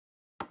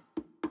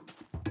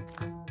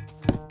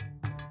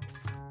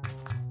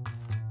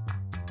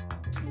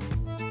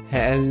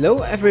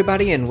Hello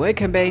everybody and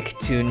welcome back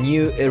to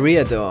new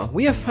Eriador.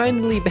 We are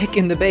finally back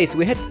in the base.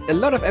 We had a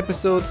lot of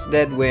episodes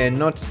that were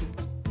not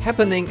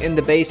happening in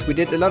the base. We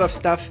did a lot of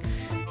stuff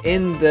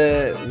in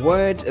the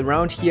world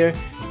around here,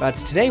 but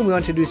today we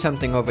want to do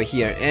something over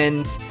here,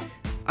 and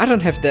I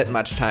don't have that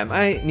much time.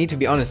 I need to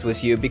be honest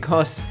with you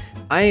because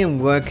I am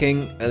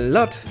working a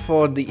lot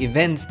for the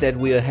events that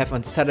we'll have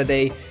on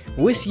Saturday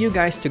with you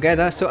guys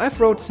together. So I've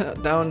wrote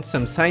down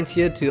some signs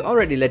here to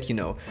already let you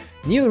know.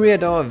 New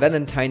Eriador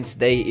Valentine's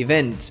Day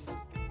event.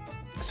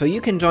 So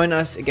you can join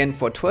us again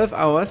for 12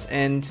 hours,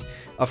 and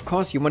of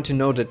course you want to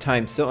know the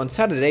time. So on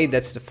Saturday,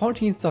 that's the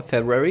 14th of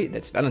February,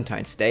 that's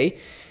Valentine's Day,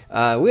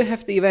 we'll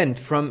have the event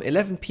from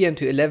 11 PM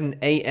to 11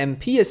 AM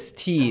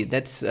PST,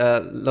 that's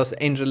Los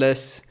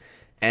Angeles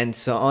and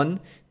so on.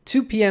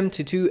 2 PM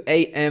to 2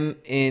 AM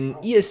in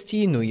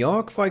EST, New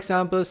York, for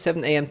example,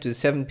 7 AM to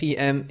 7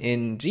 PM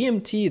in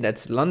GMT,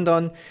 that's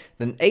London,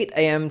 then 8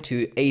 AM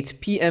to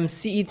 8 PM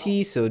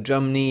CET, so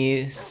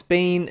Germany,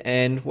 Spain,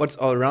 and what's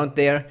all around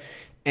there.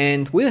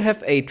 And we'll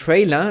have a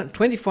trailer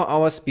 24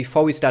 hours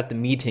before we start the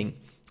meeting.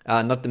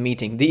 Not the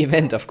meeting, the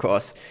event, of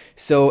course.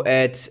 So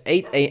at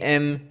 8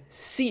 AM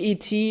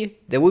CET,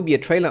 there will be a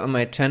trailer on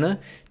my channel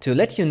to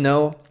let you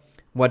know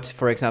what,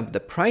 for example, the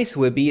price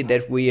will be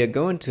that we are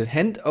going to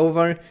hand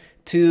over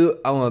to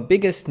our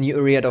biggest new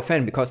Eriador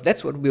fan, because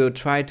that's what we will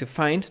try to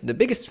find, the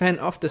biggest fan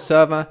of the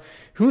server,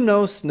 who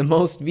knows the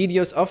most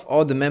videos of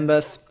all the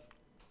members,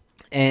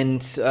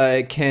 and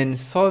can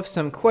solve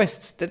some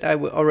quests that I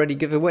will already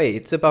give away.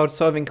 It's about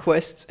solving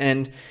quests,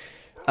 and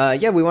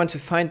yeah, we want to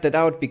find that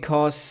out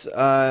because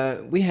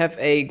we have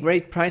a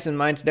great prize in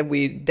mind that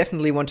we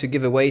definitely want to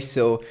give away.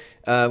 So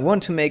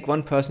want to make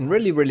one person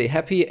really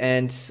happy,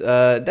 and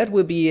that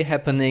will be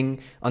happening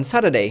on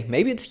Saturday.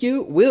 Maybe it's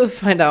you, we'll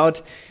find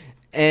out.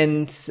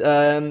 And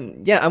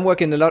yeah, I'm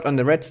working a lot on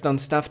the redstone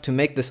stuff to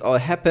make this all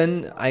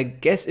happen. I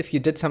guess if you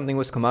did something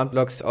with command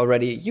blocks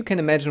already, you can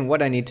imagine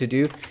what I need to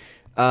do.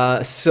 Yeah,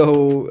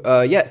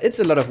 it's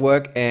a lot of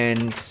work,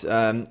 and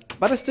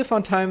but I still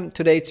found time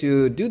today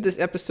to do this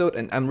episode,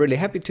 and I'm really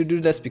happy to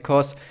do this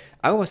because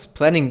I was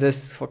planning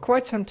this for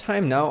quite some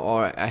time now,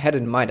 or I had it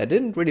in mind. I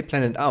didn't really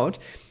plan it out.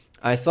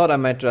 I thought I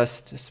might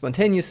just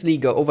spontaneously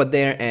go over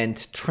there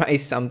and try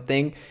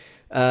something.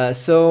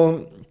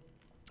 So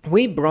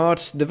we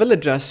brought the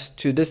villagers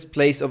to this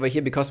place over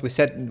here because we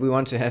said we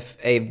want to have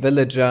a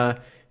villager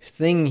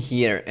thing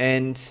here,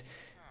 and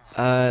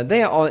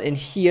they are all in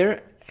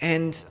here.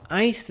 And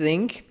I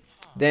think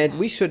that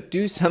we should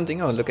do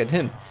something. Oh, look at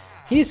him.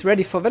 He's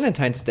ready for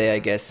Valentine's Day, I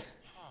guess.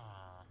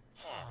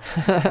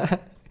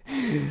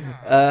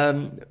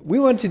 We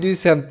want to do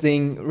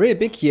something really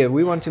big here.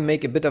 We want to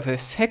make a bit of a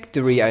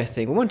factory, I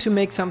think. We want to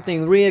make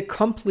something real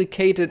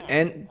complicated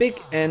and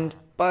big and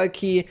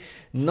bulky,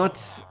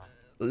 not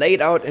laid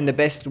out in the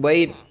best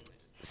way.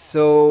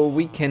 So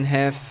we can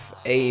have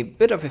a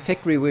bit of a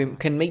factory. We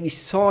can maybe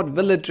sort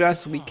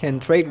villagers, we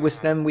can trade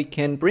with them, we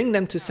can bring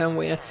them to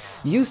somewhere,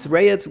 use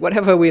rails,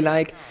 whatever we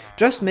like,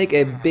 just make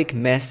a big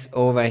mess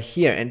over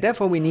here. And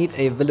therefore we need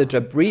a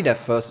villager breeder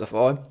first of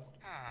all.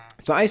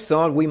 So I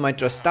thought we might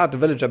just start the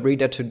villager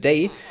breeder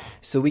today,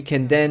 so we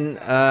can then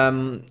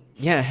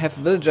yeah, have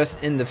villagers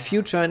in the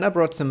future. And I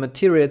brought some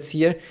materials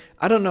here.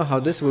 I don't know how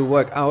this will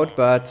work out,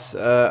 but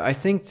I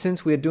think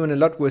since we're doing a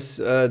lot with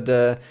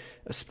the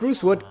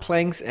spruce wood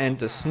planks and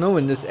the snow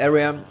in this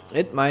area,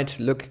 it might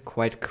look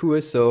quite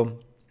cool. So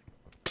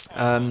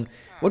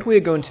what we're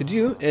going to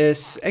do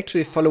is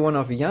actually follow one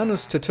of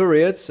Janu's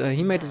tutorials.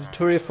 He made a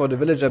tutorial for the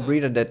villager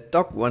breeder that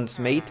Doc once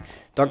made,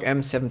 Doc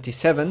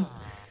M77,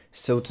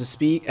 so to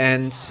speak,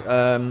 and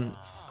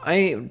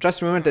I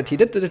just remembered that he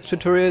did the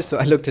tutorial, so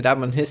I looked it up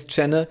on his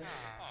channel.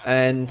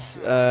 And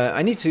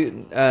I need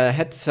to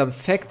had some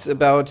facts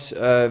about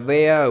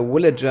where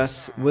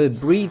villagers will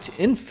breed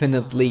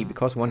infinitely,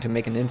 because we want to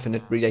make an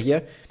infinite breeder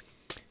here.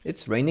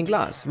 It's raining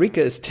glass.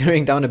 Rika is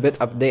tearing down a bit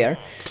up there.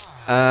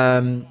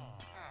 The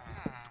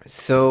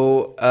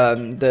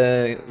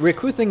real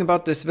cool thing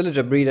about this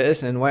villager breeder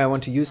is, and why I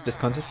want to use this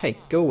concept, hey,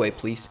 go away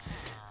please,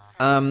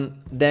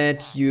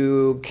 that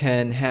you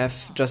can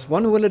have just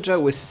one villager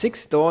with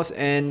 6 doors,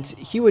 and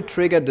he would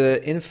trigger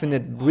the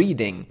infinite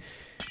breeding.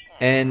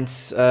 And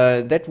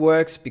that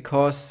works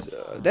because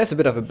there's a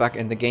bit of a bug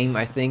in the game,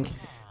 I think.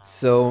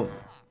 So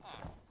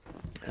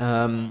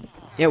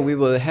yeah, we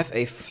will have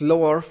a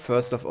floor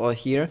first of all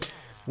here,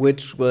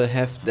 which will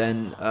have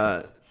then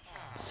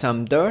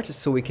some dirt,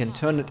 so we can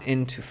turn it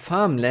into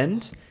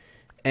farmland.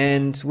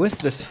 And with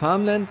this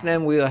farmland,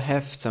 then we'll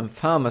have some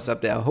farmers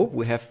up there. I hope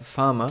we have a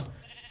farmer.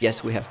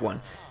 Yes, we have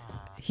one.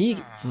 He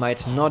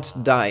might not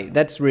die.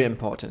 That's really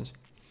important.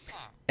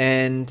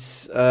 And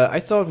I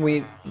thought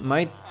we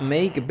might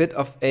make a bit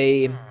of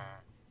a,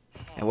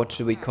 what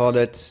should we call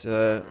it,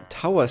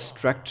 tower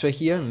structure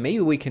here.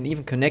 Maybe we can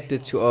even connect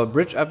it to our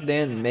bridge up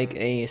there and make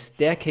a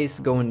staircase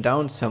going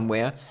down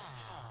somewhere.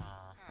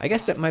 I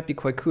guess that might be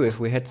quite cool if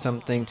we had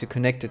something to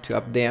connect it to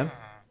up there.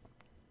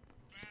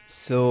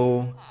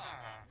 So,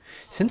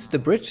 since the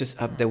bridge is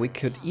up there, we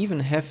could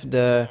even have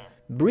the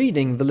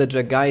breeding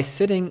villager guy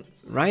sitting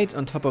right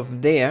on top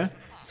of there,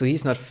 so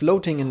he's not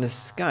floating in the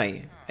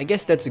sky. I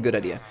guess that's a good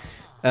idea.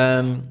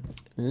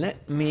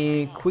 Let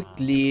me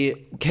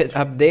quickly get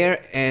up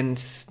there and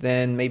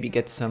then maybe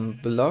get some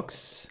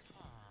blocks.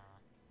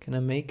 Can I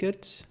make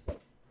it?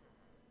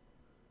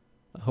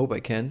 I hope I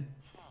can.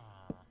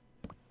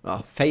 Oh,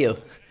 fail.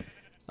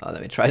 Oh,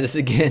 let me try this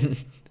again.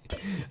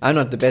 I'm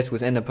not the best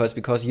with ender pearls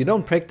because you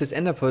don't practice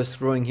ender pearls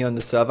throwing here on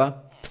the server.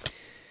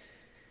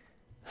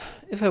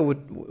 If I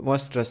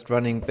was just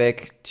running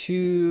back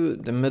to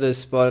the middle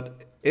spot,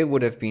 it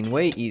would have been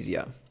way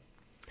easier.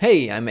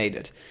 Hey, I made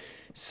it.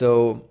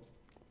 So,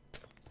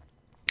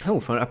 oh,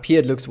 from up here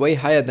it looks way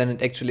higher than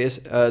it actually is.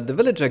 The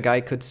villager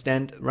guy could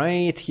stand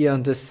right here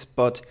on this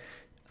spot,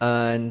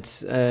 and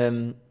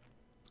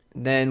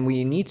then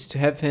we need to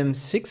have him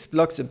 6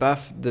 blocks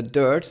above the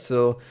dirt.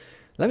 So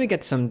let me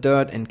get some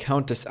dirt and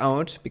count this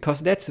out,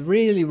 because that's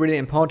really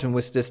important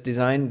with this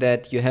design,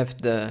 that you have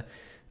the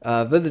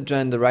villager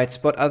in the right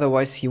spot,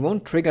 otherwise he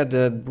won't trigger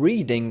the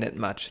breeding that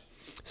much.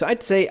 So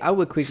I'd say I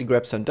will quickly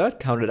grab some dirt,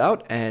 count it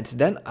out, and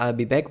then I'll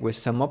be back with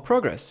some more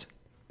progress.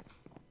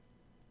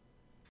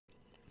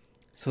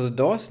 So the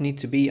doors need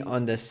to be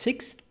on the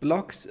 6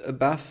 blocks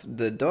above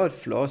the dirt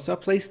floor. So I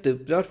place the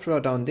dirt floor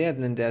down there,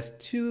 and then there's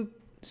 2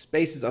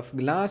 spaces of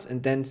glass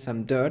and then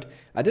some dirt.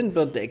 I didn't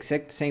build the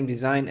exact same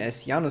design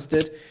as Janus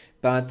did,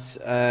 but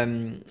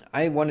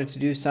I wanted to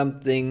do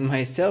something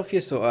myself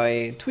here, so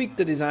I tweaked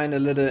the design a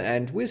little,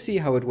 and we'll see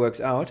how it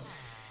works out.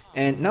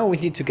 And now we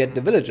need to get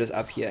the villagers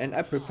up here, and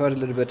I prepared a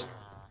little bit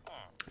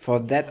for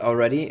that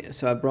already.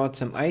 So I brought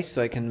some ice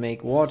so I can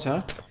make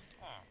water,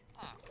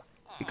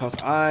 because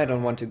I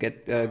don't want to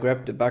get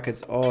grab the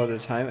buckets all the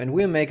time. And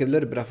we'll make a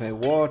little bit of a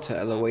water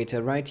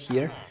elevator right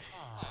here,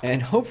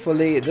 and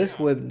hopefully this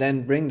will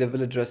then bring the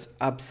villagers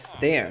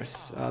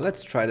upstairs.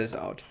 Let's try this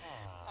out.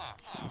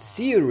 In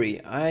theory,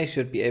 I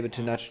should be able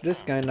to nudge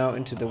this guy now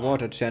into the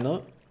water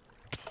channel,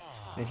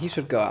 and he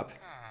should go up.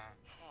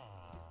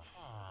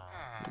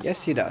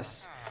 Yes, he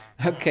does.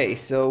 Okay,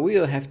 so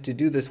we'll have to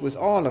do this with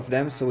all of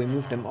them, so we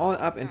move them all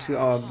up into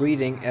our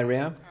breeding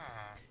area.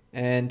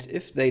 And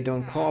if they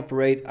don't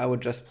cooperate, I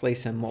would just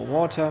place some more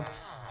water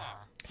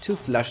to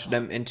flush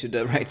them into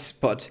the right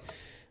spot.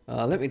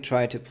 Let me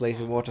try to place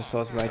a water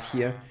source right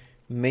here.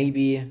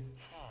 Maybe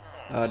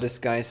this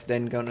guy's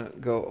then gonna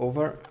go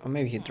over, or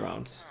maybe he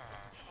drowns.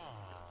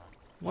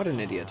 What an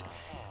idiot.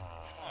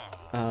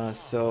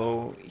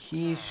 So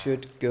he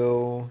should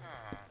go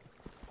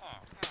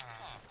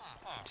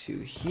to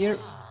here,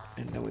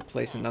 and then we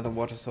place another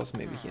water source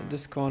maybe here in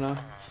this corner,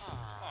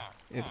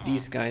 if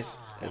these guys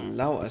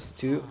allow us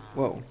to.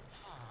 Whoa,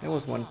 that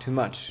was one too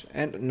much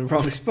and in the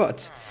wrong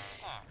spot.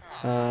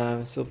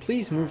 So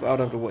please move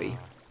out of the way.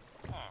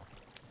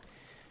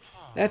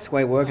 That's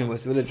why working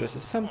with villagers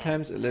is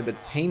sometimes a little bit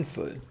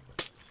painful.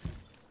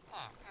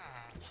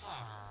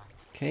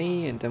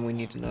 Okay, and then we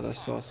need another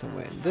source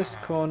somewhere in this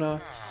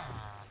corner,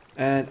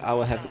 and I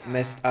will have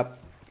messed up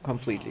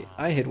completely.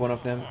 I hit one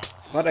of them,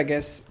 but I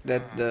guess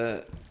that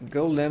the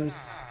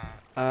golems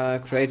are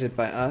created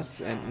by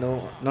us, and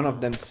none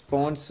of them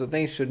spawned, so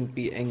they shouldn't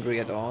be angry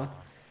at all.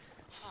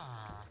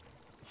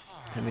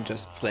 Let me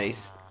just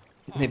place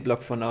a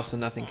block for now so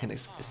nothing can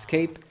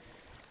escape.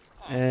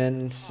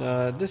 And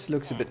this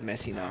looks a bit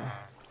messy now.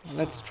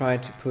 Let's try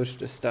to push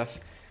the stuff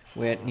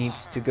where it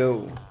needs to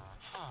go.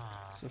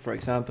 So for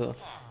example,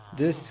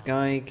 this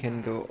guy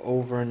can go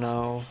over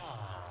now.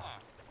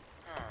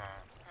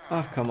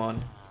 Oh, come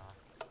on.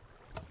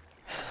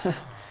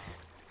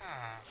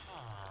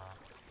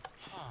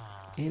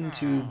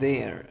 Into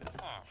there.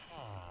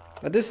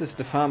 But this is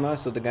the farmer,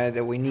 so the guy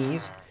that we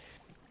need.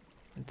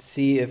 Let's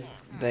see if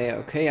they are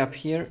okay up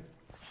here.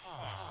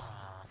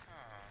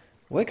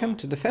 Welcome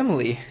to the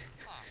family.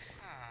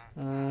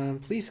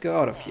 Please go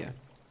out of here.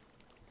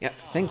 Yeah,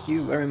 thank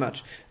you very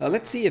much.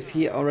 Let's see if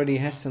he already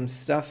has some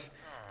stuff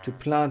to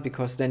plant,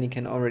 because then he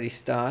can already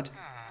start.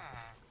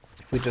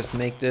 If we just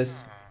make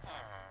this.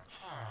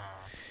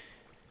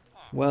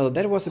 Well,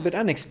 that was a bit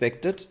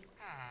unexpected.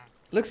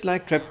 Looks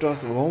like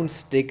trapdoors won't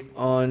stick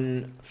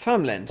on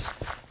farmland.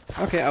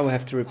 Okay, I will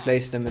have to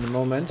replace them in a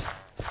moment.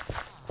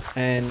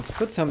 And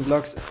put some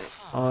blocks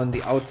on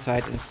the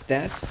outside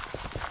instead.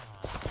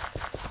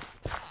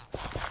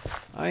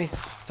 I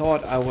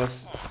thought I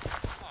was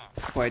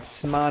quite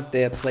smart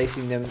there,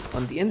 placing them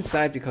on the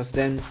inside, because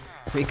then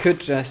we could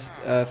just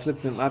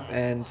flip them up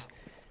and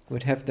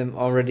would have them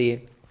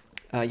already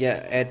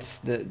at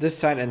this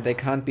side, and they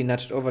can't be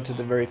nudged over to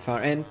the very far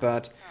end.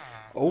 But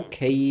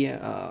okay,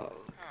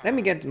 let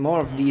me get more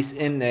of these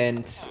in,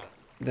 and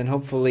then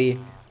hopefully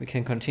we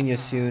can continue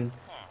soon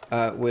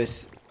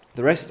with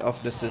the rest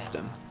of the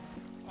system.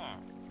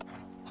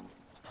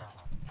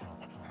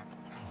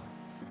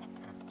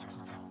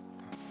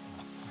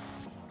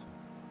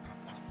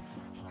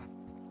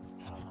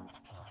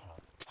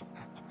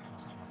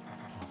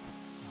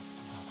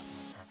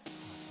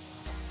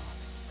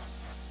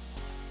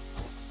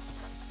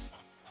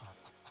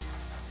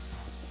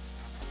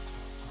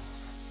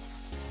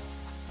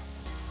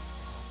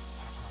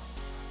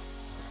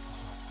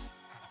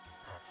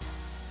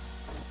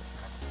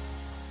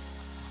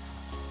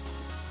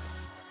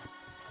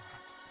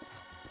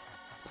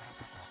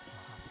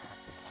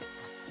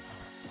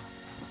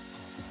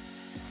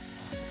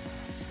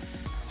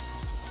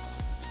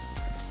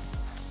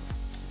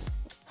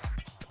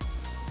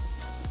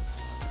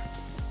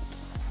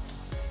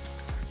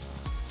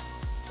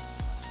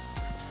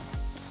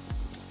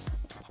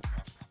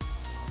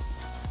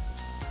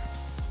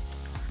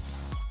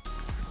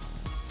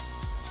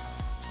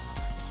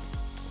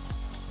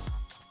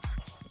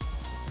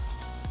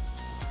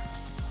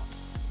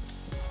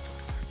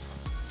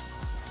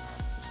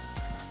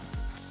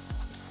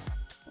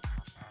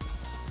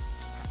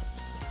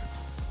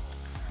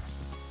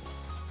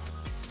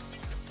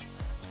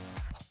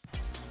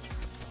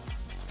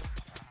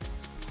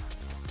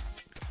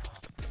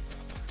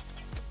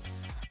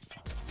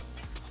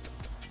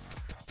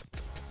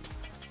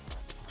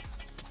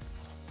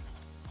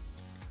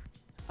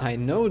 I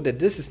know that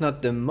this is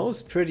not the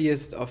most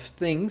prettiest of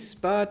things,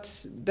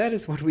 but that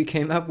is what we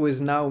came up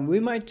with now. We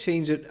might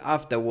change it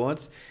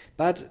afterwards,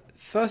 but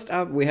first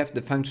up we have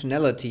the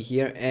functionality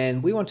here,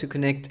 and we want to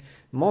connect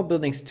more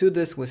buildings to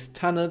this with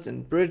tunnels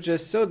and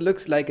bridges, so it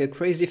looks like a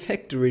crazy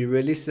factory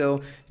really.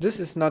 So this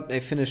is not a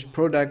finished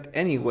product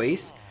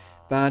anyways,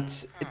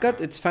 but it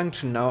got its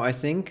function now, I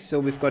think. So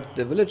we've got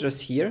the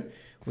villagers here.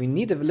 We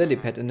need a lily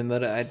pad in the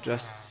middle, I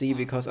just see,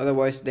 because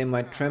otherwise they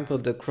might trample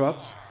the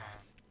crops.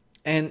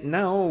 And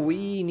now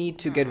we need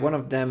to get one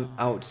of them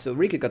out. So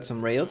Rika got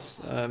some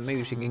rails,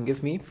 maybe she can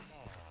give me.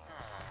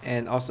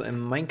 And also a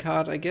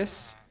minecart, I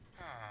guess.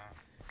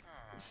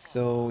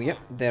 So yeah,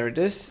 there it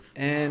is.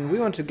 And we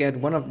want to get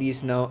one of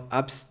these now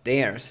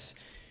upstairs.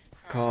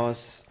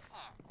 Because,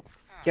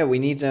 yeah, we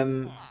need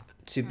them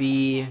to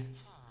be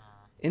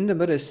in the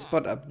middle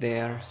spot up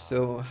there.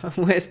 So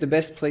where's the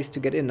best place to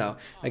get in now?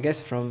 I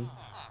guess from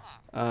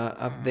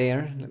up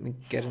there. Let me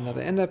get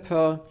another ender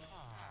pearl.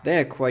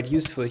 They're quite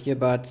useful here,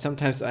 but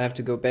sometimes I have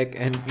to go back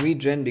and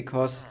regen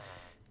because,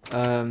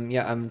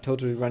 yeah, I'm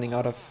totally running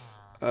out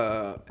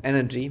of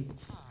energy.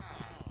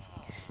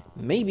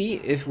 Maybe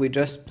if we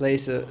just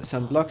place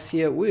some blocks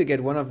here, we'll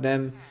get one of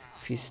them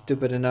if he's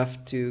stupid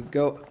enough to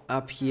go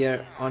up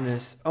here on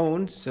his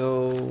own.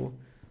 So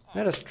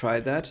let us try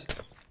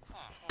that.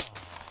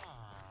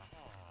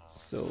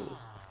 So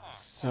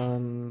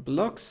some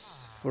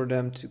blocks for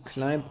them to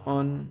climb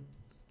on.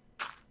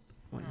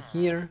 One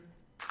here.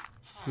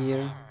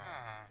 Here.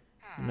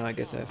 Now I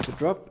guess I have to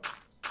drop.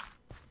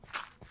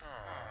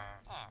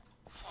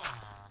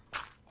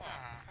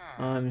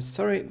 I'm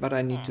sorry, but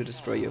I need to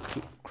destroy your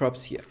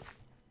crops here.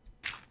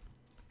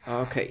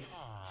 Okay.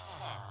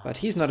 But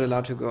he's not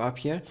allowed to go up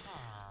here.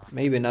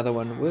 Maybe another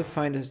one will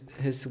find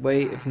his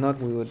way. If not,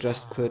 we will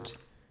just put...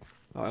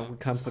 Oh, we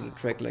can't put a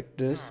track like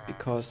this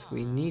because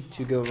we need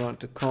to go around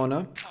the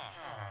corner.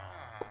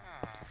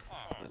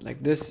 But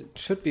like this, it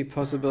should be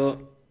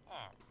possible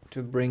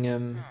to bring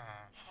him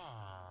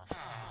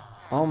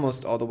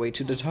almost all the way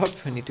to the top.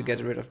 I need to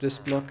get rid of this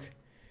block.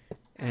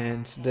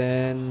 And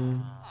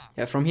then,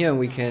 yeah, from here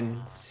we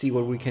can see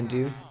what we can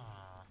do.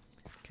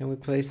 Can we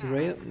place a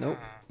rail? Nope.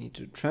 Need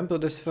to trample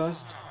this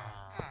first.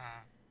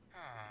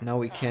 Now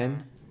we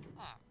can.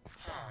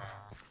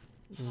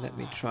 Let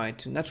me try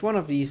to nudge one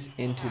of these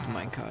into the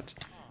minecart.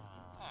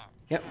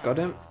 Yep, got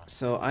him.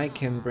 So I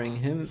can bring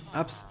him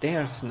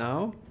upstairs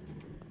now.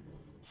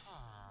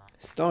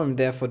 Store him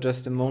there for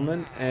just a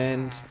moment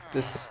and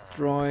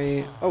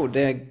destroy... Oh,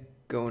 they're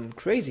going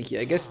crazy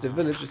here. I guess the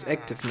village is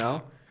active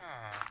now.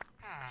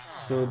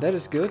 So that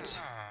is good.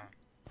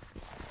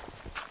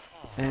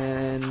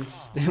 And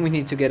then we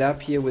need to get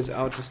up here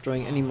without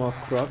destroying any more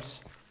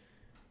crops.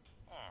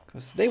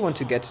 Because they want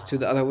to get to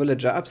the other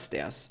villager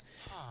upstairs.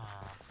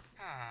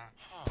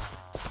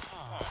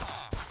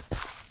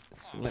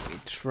 So let me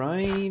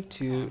try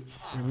to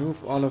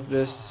remove all of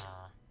this.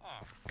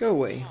 Go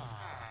away.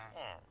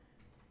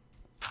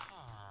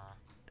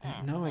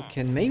 And now I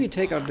can maybe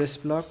take out this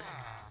block.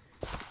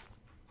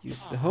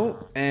 Use the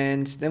hoe.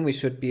 And then we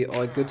should be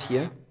all good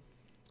here.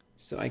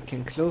 So I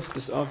can close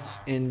this off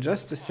in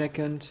just a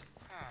second.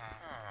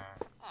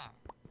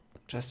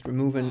 Just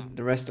removing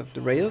the rest of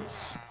the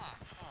rails.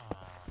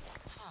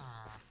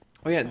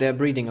 Oh yeah, they're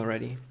breeding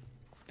already.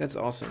 That's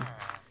awesome.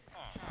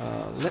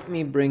 Let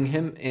me bring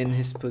him in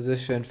his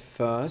position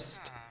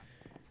first.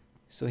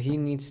 So he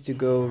needs to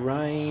go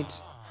right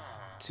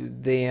to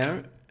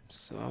there.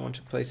 So I want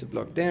to place a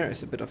block there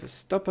as a bit of a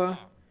stopper.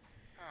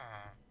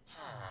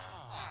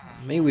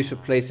 Maybe we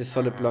should place a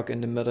solid block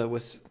in the middle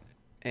with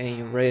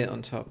a rail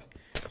on top.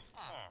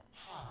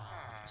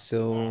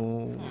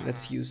 So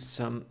let's use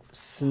some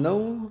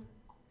snow.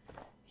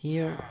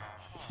 Here,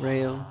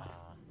 rail.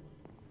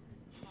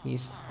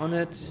 He's on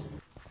it.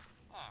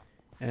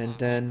 And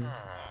then,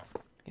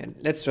 yeah,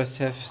 let's just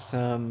have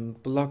some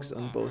blocks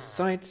on both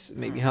sides.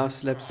 Maybe half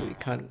slabs so we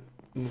can't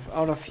move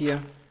out of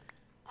here.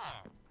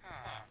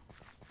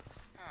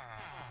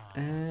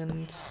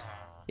 And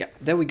yeah,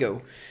 there we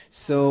go.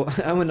 So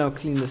I will now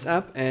clean this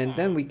up and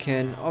then we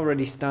can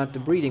already start the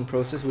breeding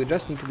process. We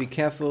just need to be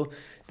careful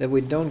that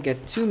we don't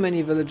get too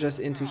many villagers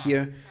into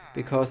here,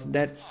 because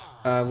that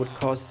would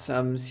cause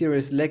some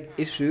serious lag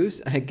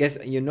issues. I guess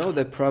you know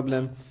the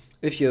problem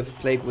if you have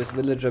played with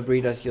villager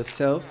breeders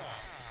yourself.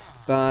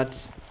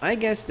 But I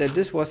guess that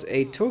this was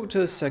a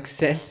total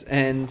success,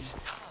 and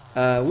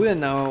we'll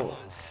now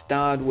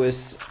start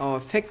with our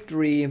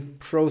factory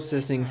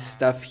processing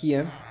stuff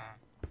here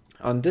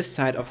on this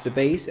side of the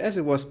base as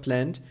it was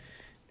planned.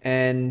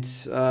 And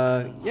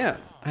yeah,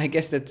 I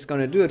guess that's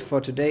gonna do it for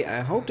today.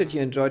 I hope that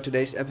you enjoyed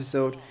today's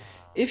episode.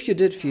 If you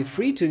did, feel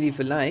free to leave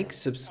a like,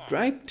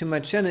 subscribe to my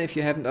channel if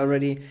you haven't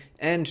already,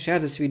 and share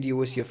this video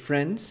with your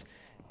friends.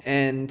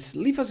 And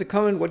leave us a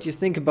comment what you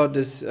think about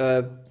this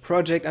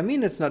project. I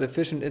mean, it's not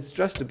efficient, it's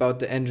just about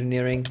the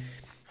engineering.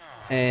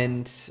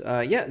 And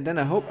yeah, then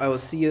I hope I will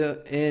see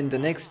you in the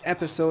next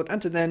episode.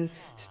 Until then,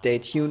 stay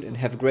tuned and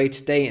have a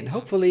great day, and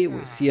hopefully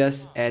we'll see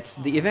us at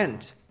the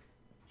event.